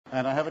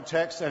And I have a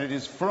text, and it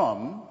is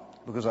from,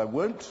 because I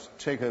won't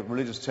take a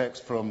religious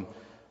text from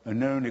a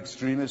known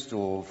extremist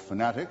or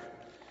fanatic,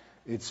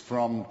 it's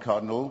from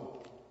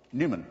Cardinal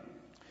Newman.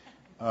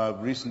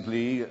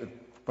 Recently,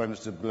 Prime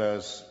Minister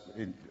Blair's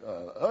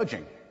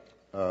urging,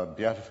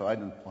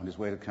 beatified on his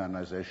way to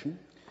canonization,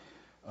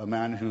 a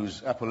man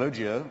whose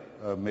apologia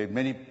made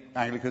many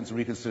Anglicans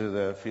reconsider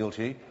their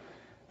fealty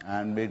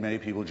and made many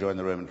people join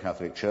the Roman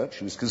Catholic Church,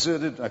 and is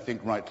considered, I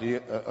think rightly,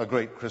 a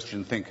great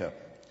Christian thinker.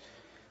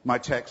 My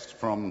text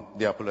from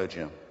the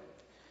Apologia.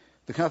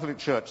 The Catholic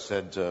Church,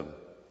 said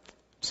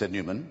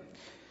Newman,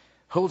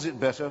 holds it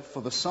better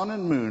for the sun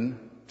and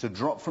moon to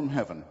drop from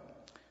heaven,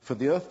 for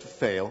the earth to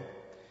fail,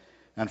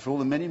 and for all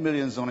the many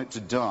millions on it to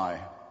die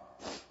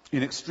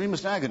in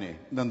extremest agony,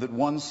 than that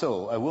one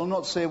soul, I will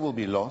not say will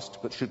be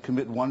lost, but should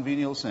commit one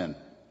venial sin,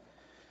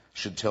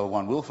 should tell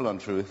one willful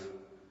untruth,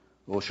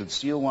 or should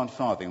steal one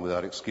farthing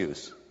without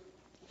excuse.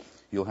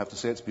 You'll have to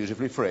say it's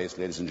beautifully phrased,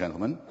 ladies and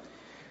gentlemen.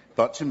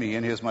 But to me,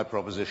 and here's my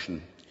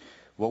proposition,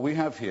 what we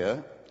have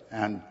here,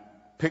 and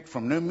picked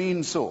from no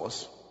mean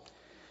source,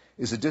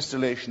 is a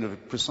distillation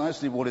of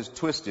precisely what is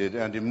twisted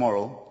and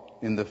immoral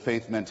in the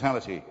faith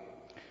mentality.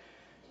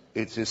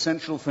 It's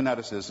essential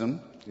fanaticism,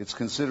 its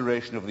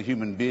consideration of the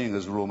human being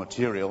as raw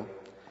material,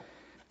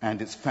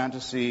 and its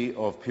fantasy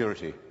of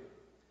purity.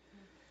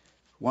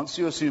 Once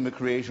you assume a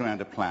creator and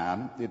a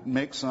plan, it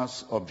makes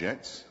us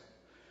objects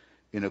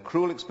in a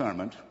cruel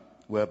experiment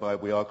whereby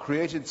we are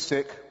created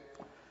sick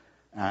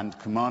and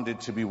commanded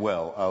to be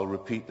well. I'll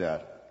repeat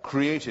that.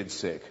 Created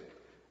sick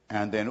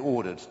and then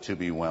ordered to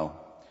be well.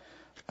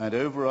 And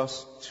over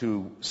us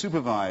to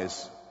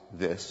supervise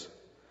this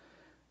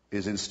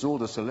is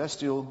installed a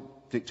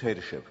celestial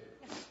dictatorship,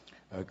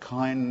 a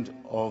kind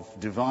of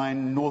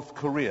divine North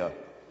Korea.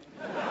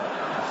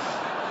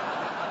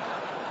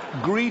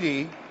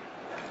 Greedy,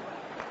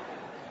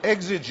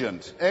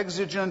 exigent,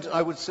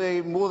 I would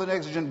say more than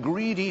exigent,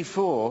 greedy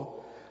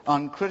for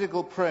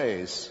uncritical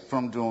praise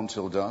from dawn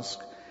till dusk,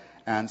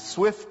 and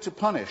swift to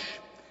punish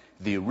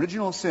the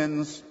original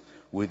sins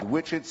with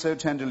which it so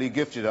tenderly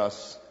gifted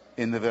us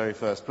in the very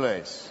first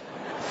place.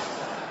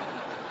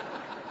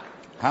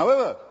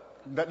 However,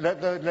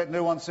 let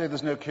no one say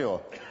there's no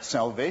cure.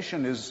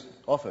 Salvation is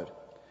offered.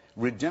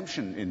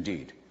 Redemption,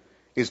 indeed,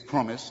 is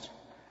promised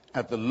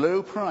at the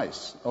low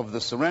price of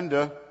the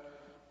surrender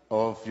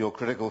of your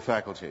critical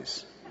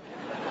faculties.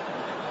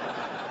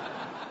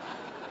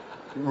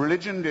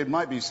 Religion, it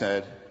might be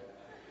said,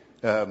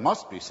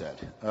 must be said,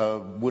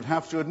 would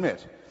have to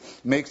admit,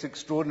 makes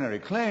extraordinary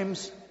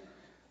claims,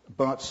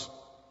 but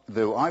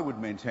though I would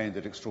maintain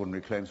that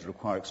extraordinary claims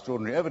require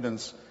extraordinary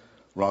evidence,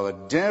 rather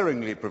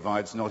daringly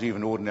provides not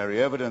even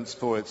ordinary evidence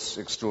for its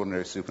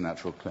extraordinary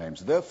supernatural claims.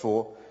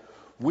 Therefore,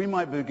 we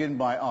might begin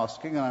by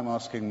asking, and I'm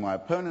asking my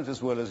opponent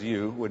as well as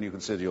you when you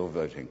consider your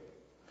voting,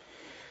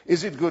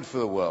 is it good for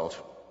the world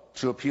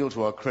to appeal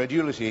to our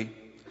credulity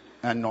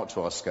and not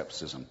to our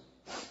skepticism?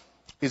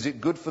 Is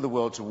it good for the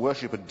world to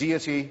worship a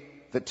deity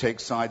that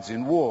takes sides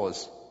in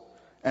wars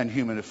and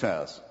human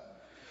affairs?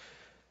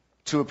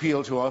 To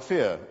appeal to our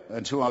fear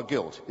and to our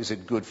guilt, is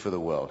it good for the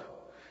world?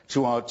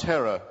 To our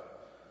terror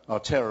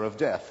of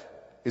death,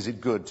 is it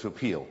good to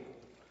appeal?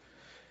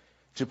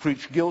 To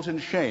preach guilt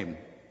and shame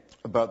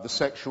about the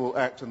sexual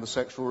act and the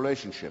sexual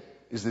relationship,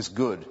 is this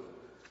good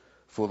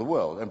for the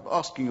world? And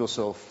asking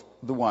yourself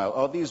the while,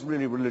 are these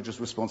really religious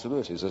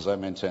responsibilities, as I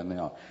maintain they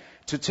are?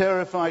 To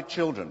terrify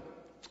children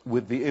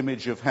with the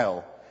image of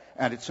hell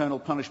and eternal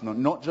punishment,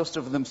 not just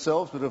of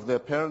themselves, but of their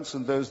parents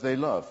and those they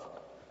love.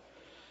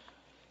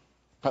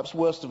 Perhaps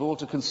worst of all,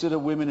 to consider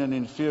women an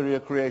inferior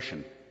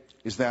creation.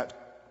 Is that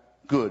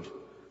good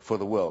for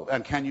the world?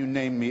 And can you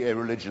name me a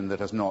religion that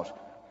has not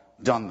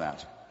done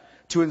that?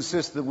 To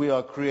insist that we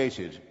are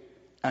created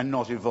and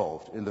not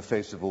evolved in the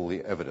face of all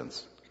the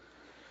evidence.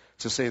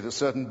 To say that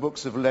certain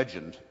books of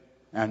legend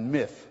and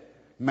myth,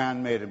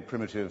 man-made and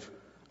primitive,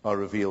 are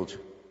revealed,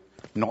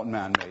 not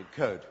man-made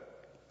code.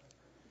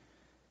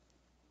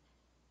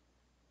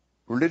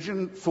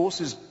 Religion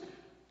forces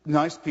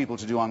nice people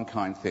to do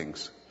unkind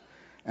things,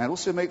 and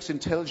also makes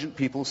intelligent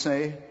people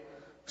say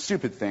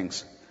stupid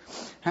things.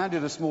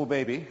 Handed a small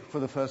baby for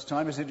the first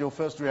time, is it your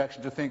first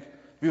reaction to think,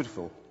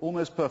 beautiful,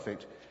 almost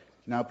perfect,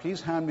 now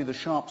please hand me the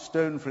sharp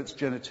stone for its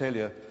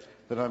genitalia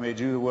that I may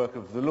do the work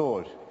of the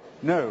Lord?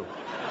 No.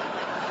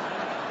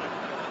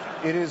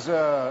 It is,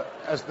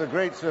 as the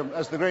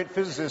great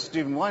physicist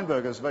Steven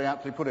Weinberger has very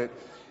aptly put it,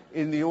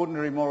 in the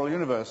ordinary moral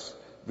universe,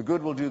 the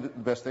good will do the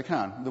best they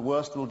can, the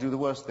worst will do the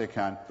worst they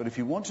can. But if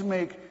you want to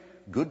make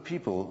good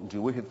people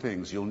do wicked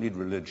things, you'll need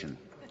religion.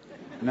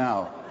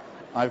 Now,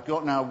 I've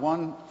got now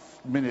 1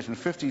 minute and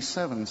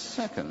 57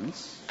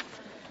 seconds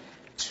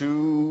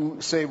to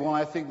say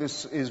why I think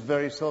this is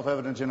very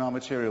self-evident in our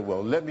material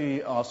world. Let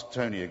me ask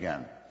Tony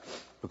again,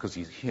 because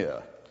he's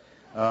here,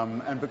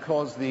 and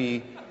because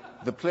the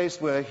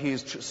place where he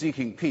is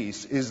seeking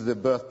peace is the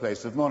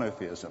birthplace of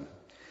monotheism.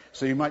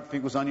 So you might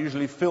think it was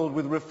unusually filled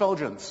with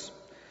refulgence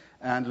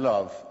and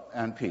love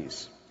and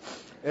peace.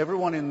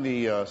 Everyone in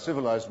the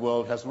civilized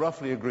world has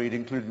roughly agreed,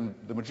 including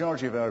the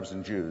majority of Arabs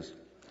and Jews,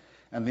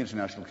 and the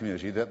international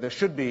community that there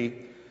should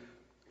be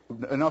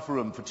enough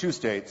room for two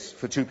states,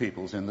 for two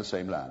peoples in the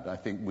same land. I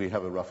think we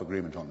have a rough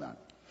agreement on that.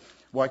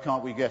 Why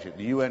can't we get it?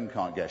 The UN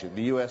can't get it.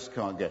 The US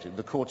can't get it.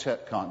 The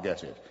Quartet can't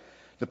get it.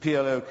 The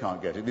PLO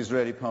can't get it. The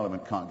Israeli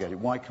Parliament can't get it.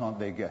 Why can't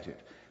they get it?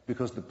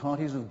 Because the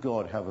parties of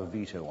God have a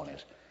veto on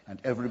it, and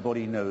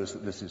everybody knows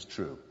that this is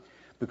true.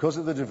 Because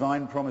of the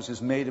divine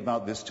promises made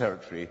about this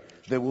territory,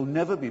 there will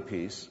never be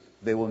peace,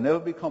 there will never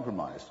be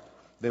compromise.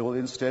 There will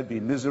instead be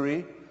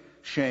misery,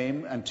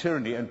 shame, and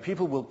tyranny, and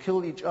people will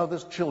kill each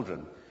other's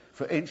children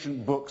for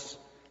ancient books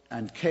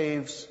and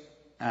caves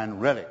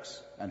and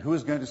relics. And who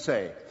is going to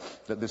say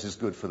that this is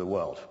good for the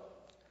world?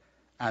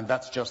 And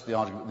that's just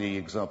the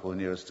example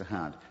nearest to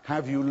hand.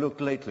 Have you looked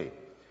lately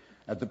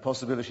at the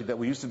possibility that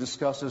we used to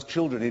discuss as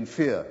children in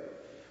fear?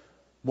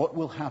 What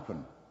will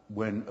happen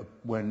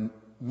when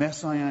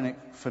messianic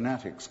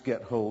fanatics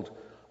get hold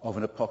of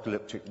an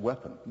apocalyptic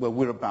weapon? Well,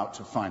 we're about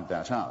to find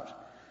that out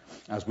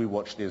as we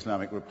watch the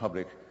Islamic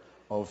Republic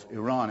of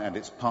Iran and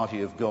its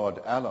party of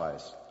God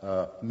allies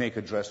make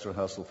a dress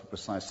rehearsal for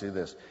precisely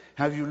this.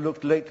 Have you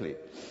looked lately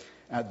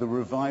at the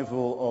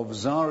revival of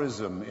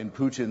Tsarism in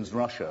Putin's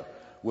Russia,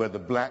 where the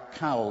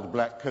black-cowled,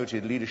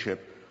 black-coated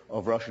leadership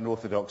of Russian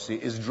Orthodoxy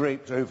is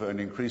draped over an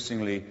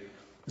increasingly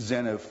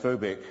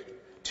xenophobic,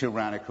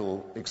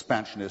 tyrannical,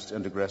 expansionist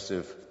and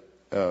aggressive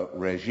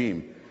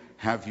regime?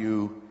 Have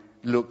you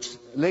looked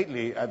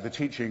lately at the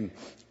teaching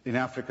in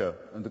Africa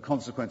and the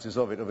consequences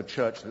of it, of a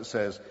church that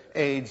says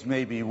AIDS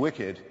may be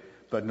wicked,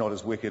 but not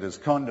as wicked as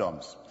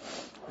condoms?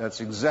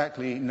 That's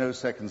exactly no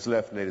seconds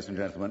left, ladies and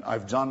gentlemen.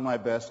 I've done my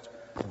best.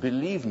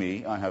 Believe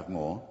me, I have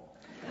more.